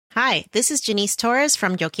Hi, this is Janice Torres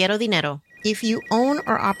from Yo Quiero Dinero. If you own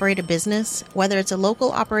or operate a business, whether it's a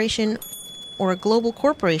local operation or a global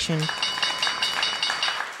corporation,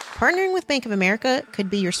 partnering with Bank of America could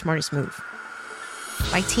be your smartest move.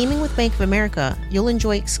 By teaming with Bank of America, you'll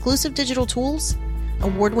enjoy exclusive digital tools,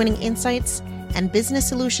 award-winning insights, and business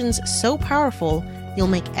solutions so powerful, you'll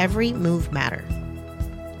make every move matter.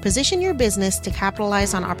 Position your business to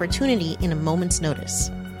capitalize on opportunity in a moment's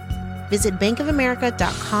notice. Visit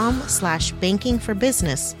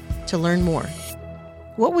bankofamerica.com/bankingforbusiness to learn more.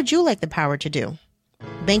 What would you like the power to do?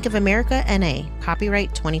 Bank of America N.A.,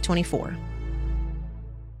 copyright 2024.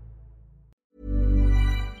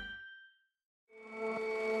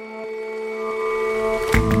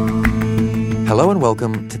 Hello and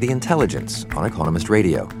welcome to The Intelligence on Economist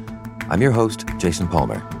Radio. I'm your host, Jason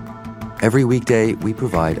Palmer. Every weekday, we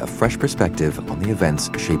provide a fresh perspective on the events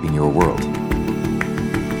shaping your world.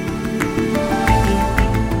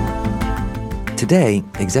 Today,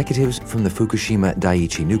 executives from the Fukushima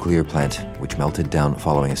Daiichi nuclear plant, which melted down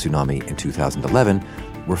following a tsunami in 2011,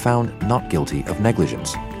 were found not guilty of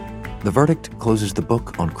negligence. The verdict closes the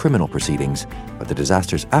book on criminal proceedings, but the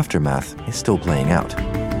disaster's aftermath is still playing out.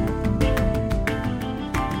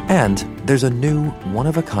 And there's a new,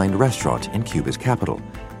 one-of-a-kind restaurant in Cuba's capital.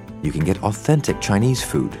 You can get authentic Chinese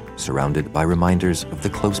food, surrounded by reminders of the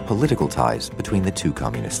close political ties between the two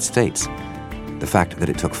communist states. The fact that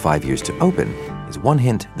it took 5 years to open is one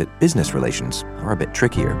hint that business relations are a bit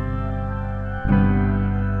trickier.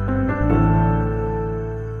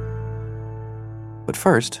 But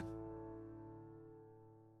first,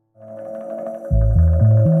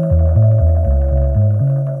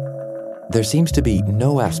 there seems to be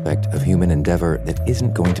no aspect of human endeavor that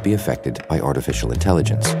isn't going to be affected by artificial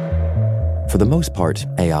intelligence. For the most part,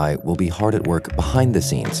 AI will be hard at work behind the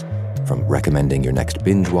scenes, from recommending your next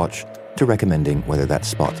binge watch to recommending whether that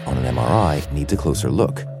spot on an MRI needs a closer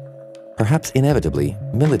look. Perhaps inevitably,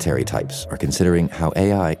 military types are considering how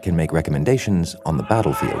AI can make recommendations on the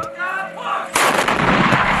battlefield.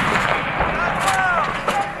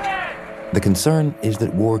 The concern is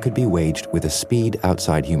that war could be waged with a speed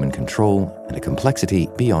outside human control and a complexity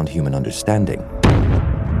beyond human understanding.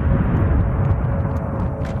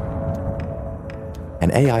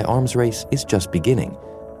 An AI arms race is just beginning,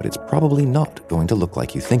 but it's probably not going to look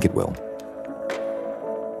like you think it will.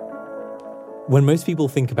 When most people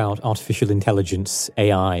think about artificial intelligence,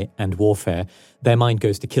 AI, and warfare, their mind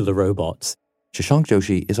goes to killer robots. Shashank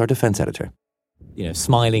Joshi is our defense editor.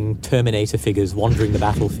 Smiling Terminator figures wandering the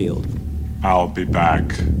battlefield. I'll be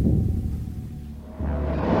back.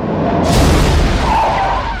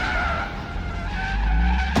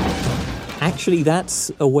 Actually,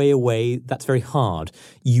 that's a way away. That's very hard.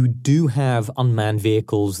 You do have unmanned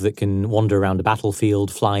vehicles that can wander around a battlefield,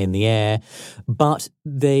 fly in the air, but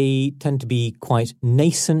they tend to be quite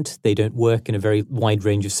nascent. They don't work in a very wide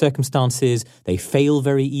range of circumstances. They fail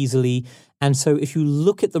very easily. And so if you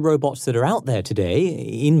look at the robots that are out there today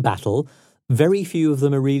in battle, very few of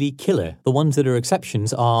them are really killer. The ones that are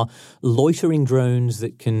exceptions are loitering drones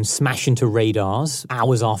that can smash into radars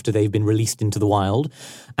hours after they've been released into the wild,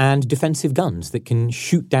 and defensive guns that can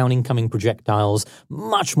shoot down incoming projectiles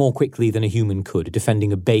much more quickly than a human could,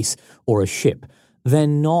 defending a base or a ship. They're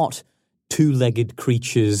not two-legged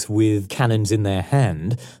creatures with cannons in their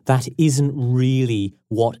hand. That isn't really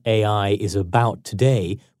what AI is about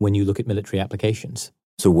today when you look at military applications.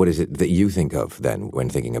 So what is it that you think of then when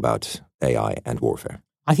thinking about AI and warfare?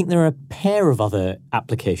 I think there are a pair of other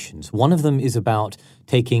applications. One of them is about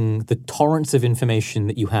taking the torrents of information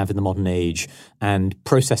that you have in the modern age and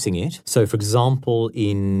processing it. So, for example,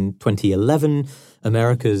 in 2011,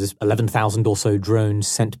 America's 11,000 or so drones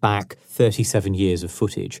sent back 37 years of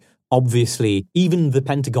footage. Obviously, even the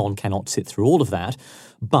Pentagon cannot sit through all of that,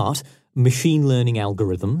 but machine learning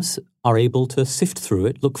algorithms are able to sift through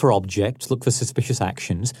it, look for objects, look for suspicious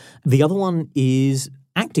actions. The other one is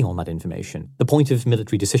acting on that information. The point of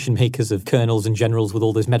military decision makers, of colonels and generals with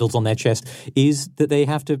all those medals on their chest, is that they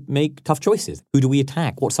have to make tough choices. Who do we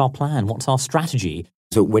attack? What's our plan? What's our strategy?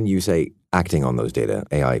 So when you say acting on those data,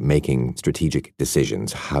 AI making strategic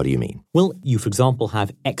decisions, how do you mean? Well, you, for example,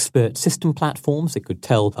 have expert system platforms that could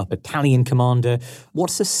tell a battalion commander,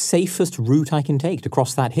 what's the safest route I can take to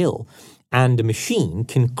cross that hill? And a machine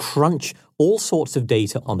can crunch all sorts of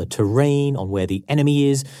data on the terrain, on where the enemy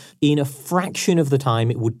is, in a fraction of the time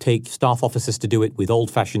it would take staff officers to do it with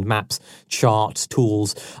old-fashioned maps, charts,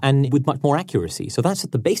 tools, and with much more accuracy. So that's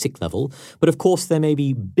at the basic level. But of course, there may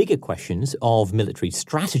be bigger questions of military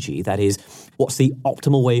strategy. That is, what's the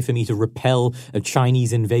optimal way for me to repel a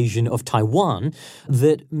Chinese invasion of Taiwan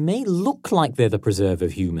that may look like they're the preserve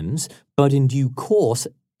of humans, but in due course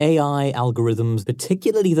AI algorithms,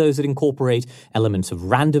 particularly those that incorporate elements of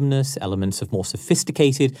randomness, elements of more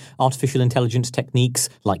sophisticated artificial intelligence techniques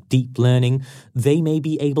like deep learning, they may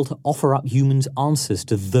be able to offer up humans answers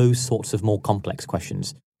to those sorts of more complex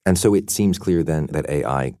questions. And so it seems clear then that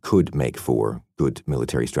AI could make for good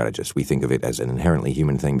military strategists. We think of it as an inherently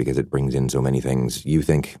human thing because it brings in so many things. You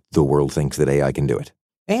think the world thinks that AI can do it?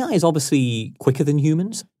 AI is obviously quicker than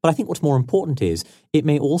humans, but I think what's more important is it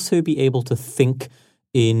may also be able to think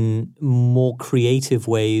in more creative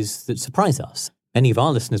ways that surprise us. Many of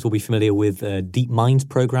our listeners will be familiar with DeepMind's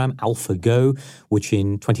program, AlphaGo, which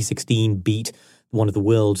in 2016 beat one of the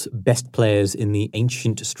world's best players in the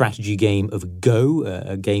ancient strategy game of Go,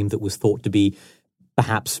 a game that was thought to be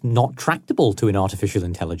perhaps not tractable to an artificial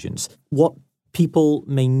intelligence. What people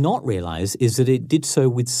may not realize is that it did so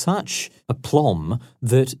with such aplomb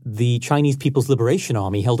that the Chinese People's Liberation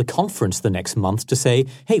Army held a conference the next month to say,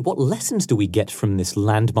 hey, what lessons do we get from this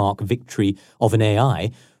landmark victory of an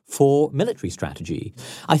AI for military strategy?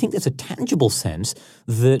 I think there's a tangible sense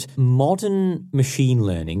that modern machine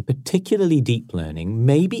learning, particularly deep learning,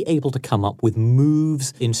 may be able to come up with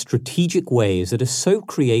moves in strategic ways that are so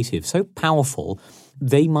creative, so powerful,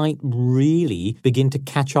 they might really begin to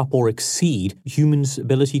catch up or exceed humans'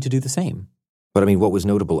 ability to do the same. But I mean, what was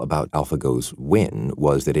notable about AlphaGo's win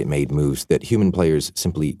was that it made moves that human players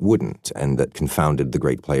simply wouldn't, and that confounded the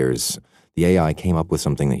great players. The AI came up with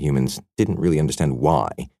something that humans didn't really understand why.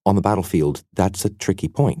 On the battlefield, that's a tricky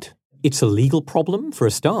point. It's a legal problem for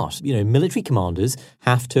a start. Military commanders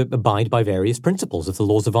have to abide by various principles of the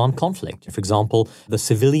laws of armed conflict. For example, the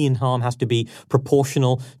civilian harm has to be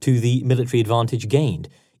proportional to the military advantage gained.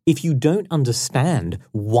 If you don't understand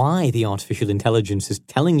why the artificial intelligence is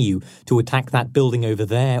telling you to attack that building over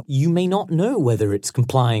there, you may not know whether it's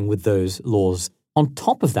complying with those laws. On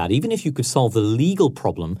top of that, even if you could solve the legal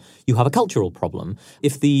problem, you have a cultural problem.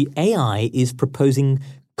 If the AI is proposing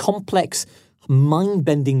complex,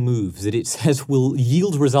 mind-bending moves that it says will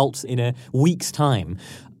yield results in a week's time,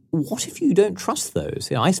 what if you don't trust those?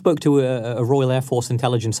 I spoke to a Royal Air Force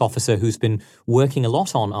intelligence officer who's been working a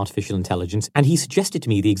lot on artificial intelligence, and he suggested to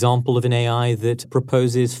me the example of an AI that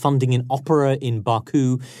proposes funding an opera in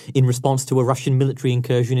Baku in response to a Russian military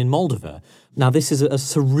incursion in Moldova. Now, this is a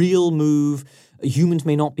surreal move. Humans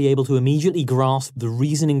may not be able to immediately grasp the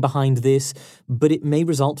reasoning behind this, but it may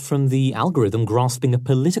result from the algorithm grasping a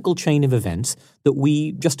political chain of events that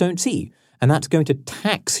we just don't see. And that's going to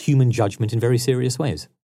tax human judgment in very serious ways.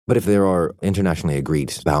 But if there are internationally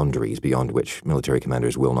agreed boundaries beyond which military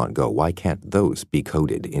commanders will not go, why can't those be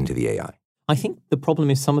coded into the AI? I think the problem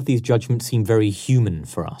is some of these judgments seem very human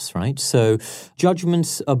for us, right? So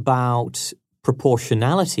judgments about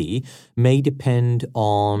proportionality may depend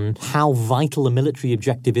on how vital a military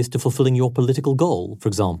objective is to fulfilling your political goal, for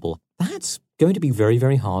example. That's going to be very,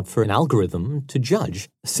 very hard for an algorithm to judge.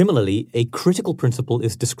 Similarly, a critical principle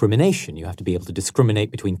is discrimination. You have to be able to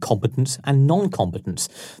discriminate between competence and non-competence.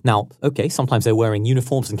 Now, okay, sometimes they're wearing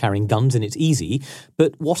uniforms and carrying guns and it's easy,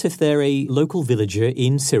 but what if they're a local villager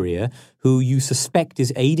in Syria who you suspect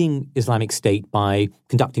is aiding Islamic State by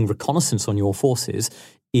conducting reconnaissance on your forces?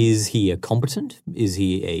 Is he a combatant? Is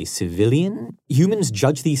he a civilian? Humans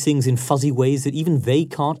judge these things in fuzzy ways that even they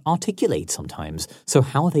can't articulate sometimes. So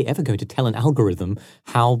how are they ever going to tell an algorithm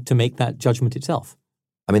how to make that judgment itself?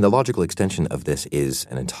 I mean, the logical extension of this is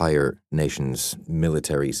an entire nation's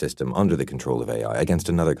military system under the control of AI against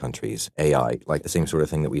another country's AI, like the same sort of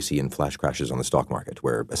thing that we see in flash crashes on the stock market,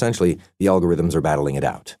 where essentially the algorithms are battling it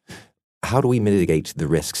out. How do we mitigate the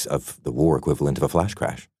risks of the war equivalent of a flash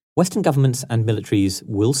crash? Western governments and militaries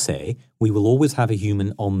will say we will always have a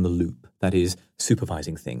human on the loop, that is,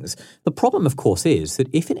 supervising things. The problem, of course, is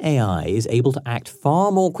that if an AI is able to act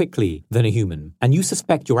far more quickly than a human, and you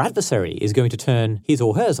suspect your adversary is going to turn his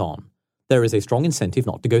or hers on, there is a strong incentive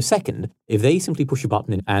not to go second. If they simply push a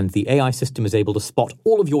button and the AI system is able to spot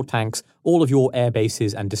all of your tanks, all of your air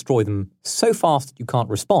bases, and destroy them so fast that you can't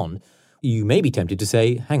respond, you may be tempted to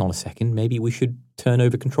say, hang on a second, maybe we should turn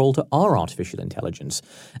over control to our artificial intelligence.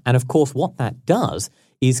 And of course, what that does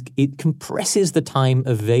is it compresses the time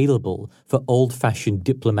available for old-fashioned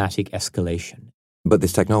diplomatic escalation. But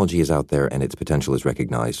this technology is out there and its potential is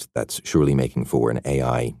recognized. That's surely making for an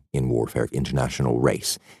AI in warfare international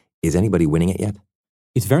race. Is anybody winning it yet?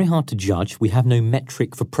 It's very hard to judge. We have no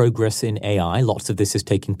metric for progress in AI. Lots of this is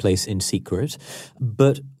taking place in secret.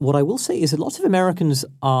 But what I will say is that lots of Americans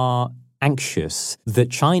are anxious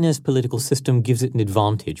that China's political system gives it an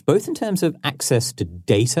advantage, both in terms of access to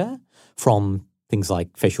data from things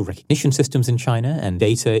like facial recognition systems in China, and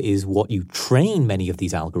data is what you train many of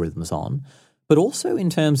these algorithms on, but also in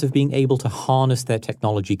terms of being able to harness their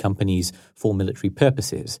technology companies for military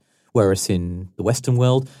purposes. Whereas in the Western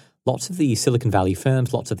world, lots of the Silicon Valley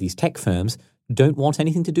firms, lots of these tech firms don't want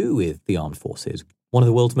anything to do with the armed forces. One of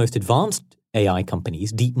the world's most advanced AI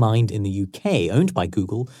companies, DeepMind in the UK, owned by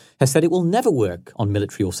Google, has said it will never work on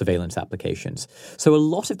military or surveillance applications. So a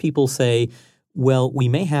lot of people say, well, we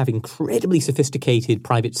may have incredibly sophisticated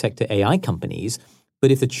private sector AI companies, but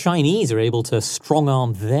if the Chinese are able to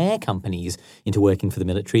strong-arm their companies into working for the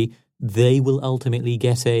military, they will ultimately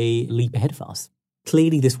get a leap ahead of us.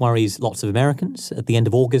 Clearly, this worries lots of Americans. At the end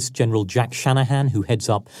of August, General Jack Shanahan, who heads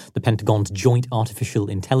up the Pentagon's Joint Artificial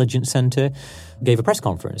Intelligence Center, gave a press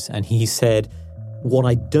conference, and he said, "What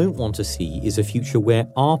I don't want to see is a future where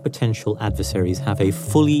our potential adversaries have a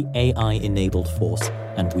fully AI-enabled force,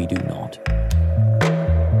 and we do not."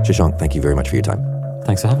 Shashank, thank you very much for your time.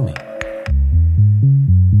 Thanks for having me.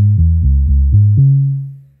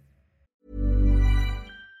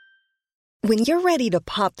 When you're ready to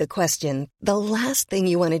pop the question, the last thing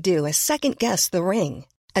you want to do is second-guess the ring.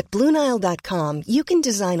 At BlueNile.com, you can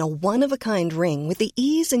design a one-of-a-kind ring with the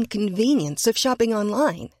ease and convenience of shopping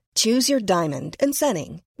online. Choose your diamond and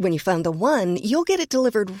setting. When you find the one, you'll get it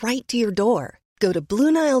delivered right to your door. Go to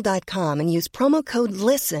BlueNile.com and use promo code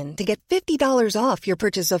LISTEN to get $50 off your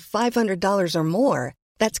purchase of $500 or more.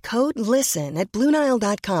 That's code LISTEN at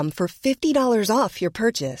BlueNile.com for $50 off your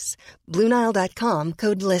purchase. BlueNile.com,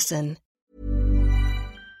 code LISTEN.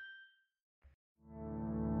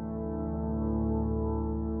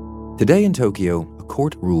 Today in Tokyo, a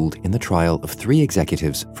court ruled in the trial of 3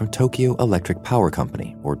 executives from Tokyo Electric Power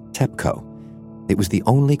Company, or TEPCO. It was the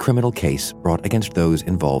only criminal case brought against those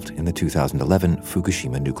involved in the 2011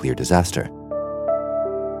 Fukushima nuclear disaster.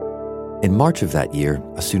 In March of that year,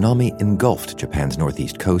 a tsunami engulfed Japan's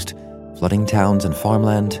northeast coast, flooding towns and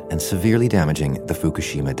farmland and severely damaging the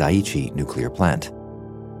Fukushima Daiichi nuclear plant.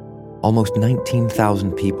 Almost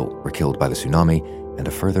 19,000 people were killed by the tsunami, and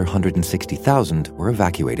a further 160,000 were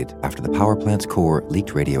evacuated after the power plant's core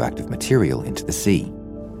leaked radioactive material into the sea.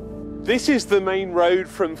 This is the main road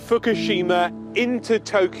from Fukushima into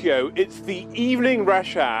Tokyo. It's the evening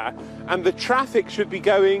rush hour, and the traffic should be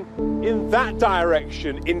going in that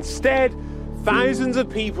direction. Instead, thousands of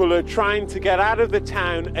people are trying to get out of the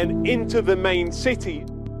town and into the main city.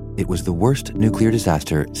 It was the worst nuclear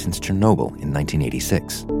disaster since Chernobyl in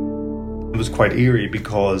 1986. It was quite eerie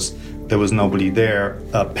because there was nobody there.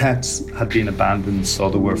 Pets had been abandoned, so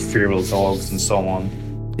there were feral dogs and so on.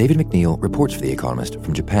 David McNeil reports for The Economist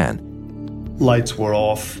from Japan. Lights were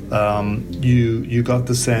off. You got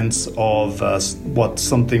the sense of what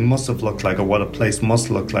something must have looked like, or what a place must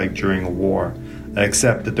look like during a war,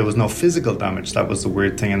 except that there was no physical damage. That was the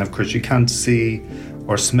weird thing. And of course, you can't see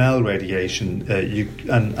or smell radiation,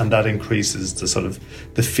 and that increases the sort of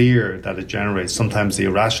the fear that it generates, sometimes the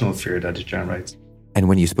irrational fear that it generates. And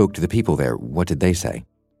when you spoke to the people there, what did they say?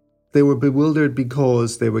 They were bewildered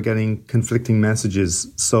because they were getting conflicting messages.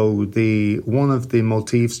 So one of the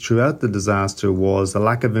motifs throughout the disaster was the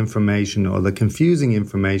lack of information, or the confusing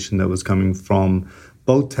information that was coming from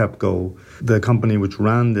both TEPCO, the company which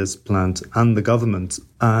ran this plant, and the government,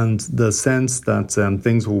 and the sense that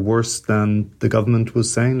things were worse than the government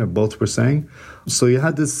was saying, or both were saying. So you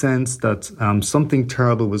had this sense that something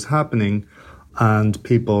terrible was happening and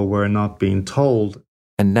people were not being told.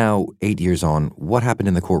 And now, 8 years on, what happened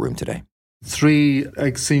in the courtroom today? 3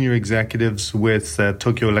 senior executives with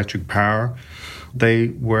Tokyo Electric Power. They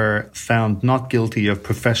were found not guilty of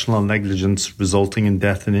professional negligence resulting in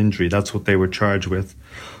death and injury. That's what they were charged with.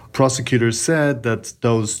 Prosecutors said that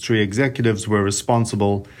those 3 executives were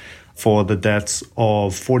responsible for the deaths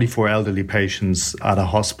of 44 elderly patients at a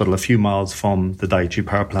hospital a few miles from the Daiichi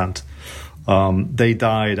power plant. They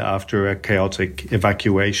died after a chaotic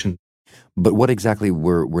evacuation. But what exactly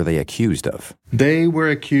were they accused of? They were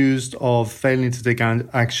accused of failing to take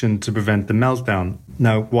action to prevent the meltdown.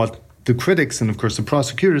 Now, what the critics and, of course, the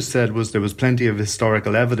prosecutors said was there was plenty of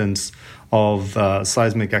historical evidence of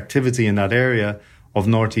seismic activity in that area of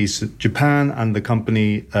northeast Japan, and the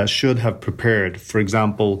company should have prepared. For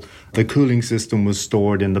example, the cooling system was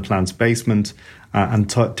stored in the plant's basement, and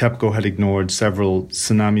TEPCO had ignored several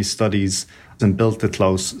tsunami studies and built the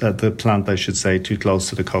plant, too close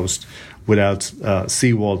to the coast without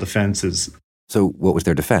seawall defences. So what was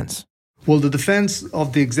their defence? Well, the defence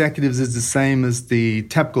of the executives is the same as the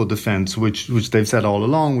TEPCO defence, which they've said all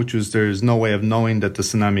along, which was there's no way of knowing that the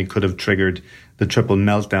tsunami could have triggered the triple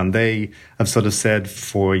meltdown. They have sort of said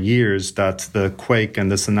for years that the quake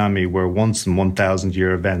and the tsunami were once in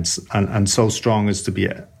 1,000-year events, and so strong as to be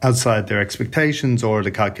outside their expectations or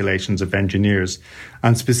the calculations of engineers.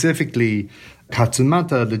 And specifically,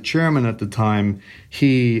 Katsumata, the chairman at the time,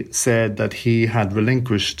 he said that he had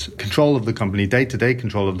relinquished control of the company, day-to-day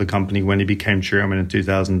control of the company, when he became chairman in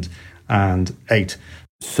 2008.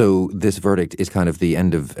 So this verdict is kind of the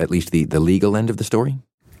end of, at least the legal end of the story?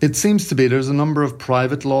 It seems to be. There's a number of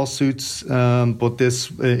private lawsuits but this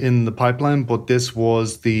in the pipeline, but this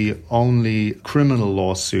was the only criminal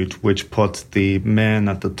lawsuit which put the men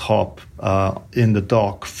at the top in the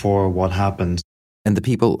dock for what happened. And the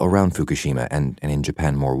people around Fukushima and in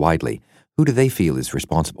Japan more widely, who do they feel is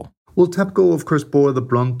responsible? Well, TEPCO, of course, bore the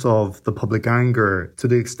brunt of the public anger to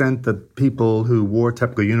the extent that people who wore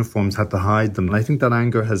TEPCO uniforms had to hide them. And I think that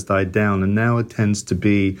anger has died down, and now it tends to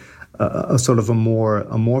be a sort of a more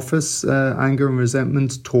amorphous anger and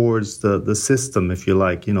resentment towards the system, if you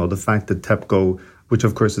like. You know, the fact that TEPCO, which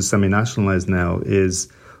of course is semi-nationalized now,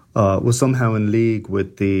 was somehow in league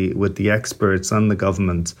with the experts and the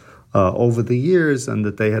government over the years, and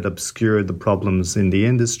that they had obscured the problems in the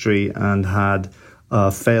industry and had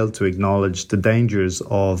failed to acknowledge the dangers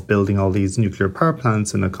of building all these nuclear power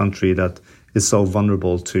plants in a country that is so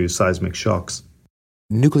vulnerable to seismic shocks.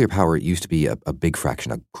 Nuclear power used to be a big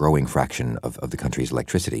fraction, a growing fraction of the country's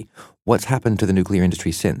electricity. What's happened to the nuclear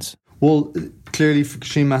industry since? Well, clearly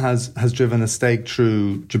Fukushima has driven a stake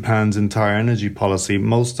through Japan's entire energy policy.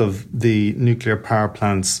 Most of the nuclear power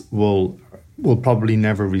plants will probably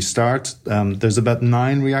never restart. There's about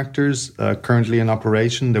 9 reactors currently in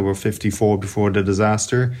operation. There were 54 before the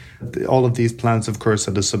disaster. All of these plants, of course,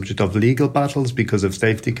 are the subject of legal battles because of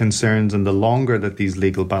safety concerns, and the longer that these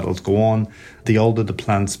legal battles go on, the older the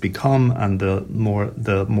plants become and the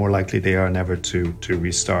more likely they are never to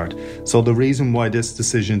restart. So the reason why this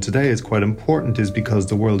decision today is quite important is because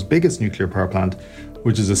the world's biggest nuclear power plant,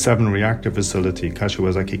 which is a 7-reactor facility,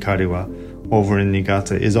 Kashiwazaki Kariwa, over in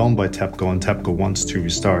Niigata, is owned by TEPCO, and TEPCO wants to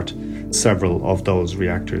restart several of those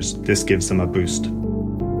reactors. This gives them a boost.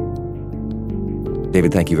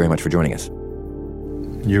 David, thank you very much for joining us.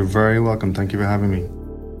 You're very welcome. Thank you for having me.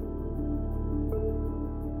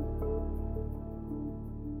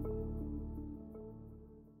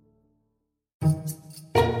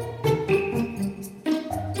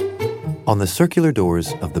 On the circular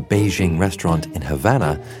doors of the Beijing restaurant in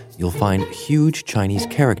Havana, you'll find huge Chinese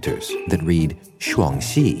characters that read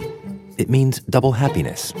Shuangxi. It means double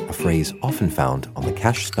happiness, a phrase often found on the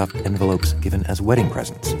cash-stuffed envelopes given as wedding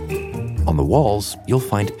presents. On the walls, you'll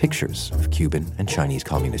find pictures of Cuban and Chinese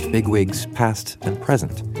communist bigwigs, past and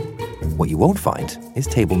present. What you won't find is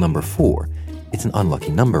table number 4. It's an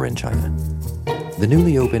unlucky number in China. The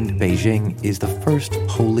newly opened Beijing is the first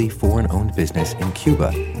wholly foreign-owned business in Cuba,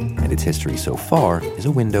 and its history so far is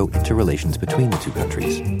a window into relations between the two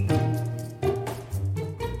countries.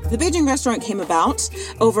 The Beijing restaurant came about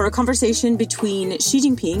over a conversation between Xi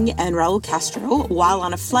Jinping and Raul Castro while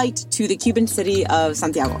on a flight to the Cuban city of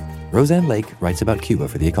Santiago. Roseanne Lake writes about Cuba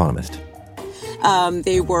for The Economist.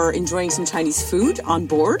 They were enjoying some Chinese food on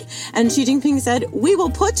board, and Xi Jinping said, "We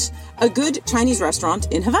will put a good Chinese restaurant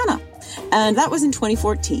in Havana." And that was in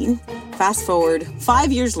 2014. Fast forward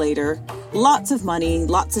 5 years later, lots of money,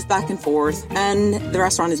 lots of back and forth, and the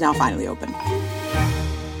restaurant is now finally open.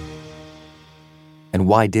 And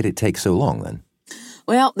why did it take so long then?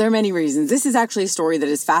 Well, there are many reasons. This is actually a story that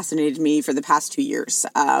has fascinated me for the past 2 years.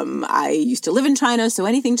 I used to live in China, so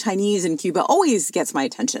anything Chinese in Cuba always gets my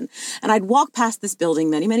attention. And I'd walk past this building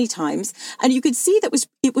many, many times, and you could see that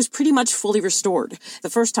it was pretty much fully restored. The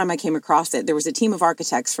first time I came across it, there was a team of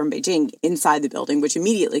architects from Beijing inside the building, which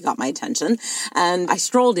immediately got my attention. And I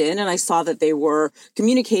strolled in and I saw that they were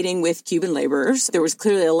communicating with Cuban laborers. There was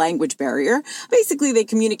clearly a language barrier. Basically, they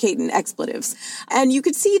communicate in expletives. And you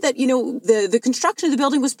could see that, the construction of the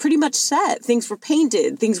building was pretty much set. Things were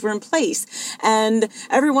painted, things were in place. And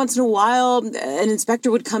every once in a while, an inspector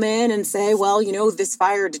would come in and say, well, this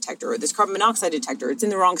fire detector or this carbon monoxide detector, it's in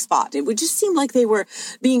the wrong spot. It would just seem like they were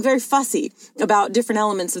being very fussy about different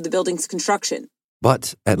elements of the building's construction.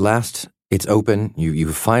 But at last, it's open.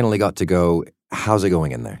 You finally got to go. How's it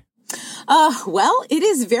going in there? Well, it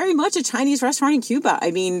is very much a Chinese restaurant in Cuba.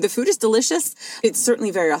 I mean, the food is delicious. It's certainly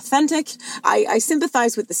very authentic. I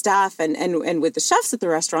sympathize with the staff and with the chefs at the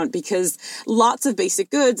restaurant because lots of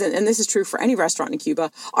basic goods, and this is true for any restaurant in Cuba,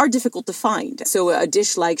 are difficult to find. So a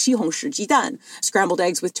dish like 西红柿鸡蛋, scrambled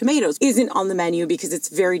eggs with tomatoes, isn't on the menu because it's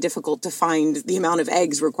very difficult to find the amount of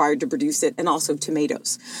eggs required to produce it and also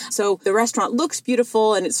tomatoes. So the restaurant looks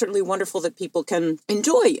beautiful, and it's certainly wonderful that people can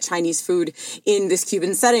enjoy Chinese food in this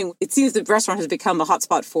Cuban setting. It seems the restaurant has become a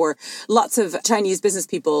hotspot for lots of Chinese business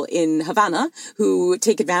people in Havana who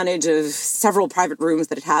take advantage of several private rooms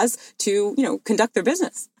that it has to, conduct their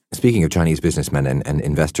business. Speaking of Chinese businessmen and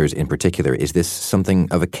investors in particular, is this something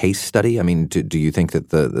of a case study? I mean, do you think that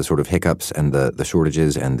the sort of hiccups and the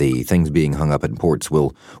shortages and the things being hung up in ports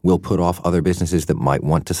will put off other businesses that might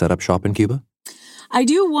want to set up shop in Cuba? I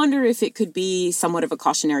do wonder if it could be somewhat of a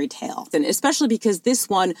cautionary tale, and especially because this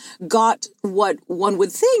one got what one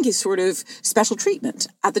would think is sort of special treatment.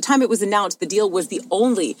 At the time it was announced, the deal was the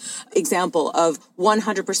only example of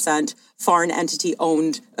 100% foreign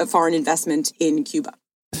entity-owned foreign investment in Cuba.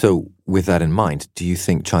 So with that in mind, do you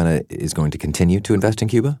think China is going to continue to invest in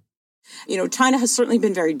Cuba? China has certainly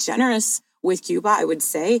been very generous with Cuba, I would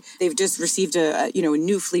say. They've just received a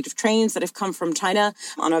new fleet of trains that have come from China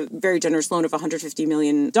on a very generous loan of $150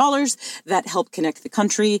 million that help connect the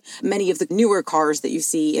country. Many of the newer cars that you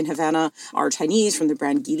see in Havana are Chinese from the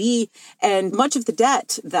brand Geely. And much of the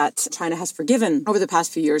debt that China has forgiven over the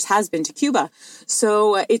past few years has been to Cuba.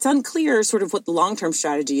 So it's unclear sort of what the long-term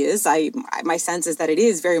strategy is. My sense is that it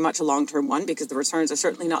is very much a long-term one because the returns are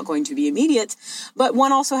certainly not going to be immediate. But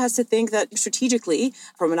one also has to think that strategically,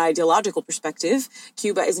 from an ideological perspective,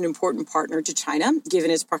 Cuba is an important partner to China, given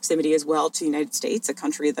its proximity as well to the United States, a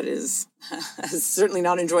country that is certainly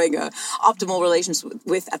not enjoying optimal relations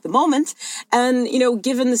with at the moment. And,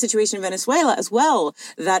 given the situation in Venezuela as well,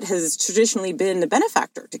 that has traditionally been the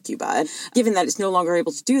benefactor to Cuba. And given that it's no longer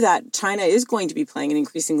able to do that, China is going to be playing an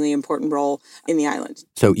increasingly important role in the island.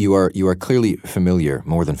 So you are clearly familiar,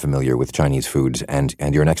 more than familiar, with Chinese foods, and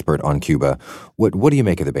you're an expert on Cuba. What do you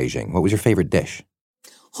make of the Beijing? What was your favorite dish?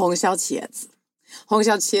 红烧茄子. 红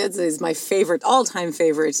烧茄子 is my all-time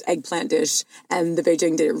favorite eggplant dish, and the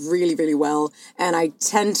Beijing did it really, really well. And I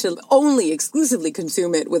tend to only exclusively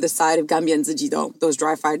consume it with a side of gambianzi jidong, those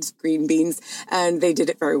dry-fried green beans, and they did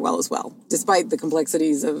it very well as well. Despite the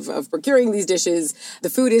complexities of procuring these dishes, the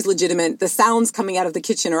food is legitimate. The sounds coming out of the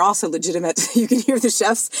kitchen are also legitimate. You can hear the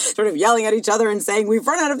chefs sort of yelling at each other and saying, we've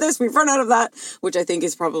run out of this, we've run out of that, which I think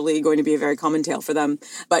is probably going to be a very common tale for them.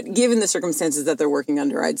 But given the circumstances that they're working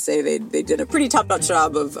under, I'd say they did a pretty top-notch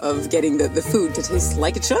job of getting the food to taste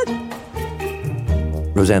like it should.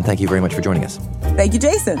 Roseanne, thank you very much for joining us. Thank you,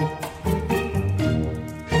 Jason.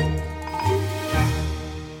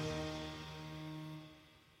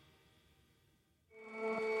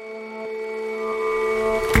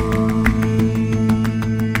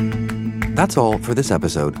 That's all for this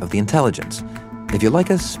episode of The Intelligence. If you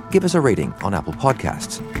like us, give us a rating on Apple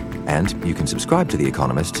Podcasts. And you can subscribe to The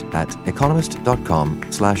Economist at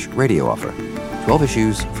economist.com/radio offer. 12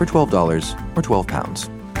 issues for $12 or £12.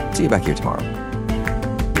 See you back here tomorrow.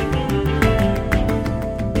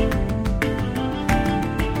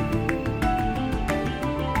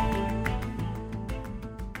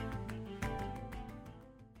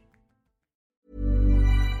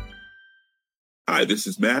 Hi, this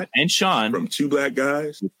is Matt and Sean from Two Black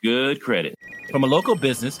Guys with Good Credit. From a local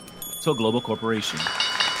business to a global corporation,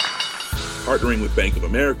 partnering with Bank of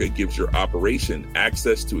America gives your operation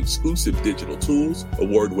access to exclusive digital tools,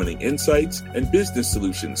 award-winning insights, and business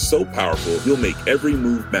solutions so powerful you'll make every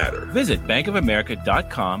move matter. Visit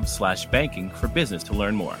bankofamerica.com/banking for business to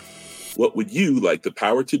learn more. What would you like the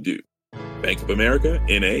power to do? Bank of America,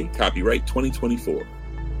 N.A., copyright 2024.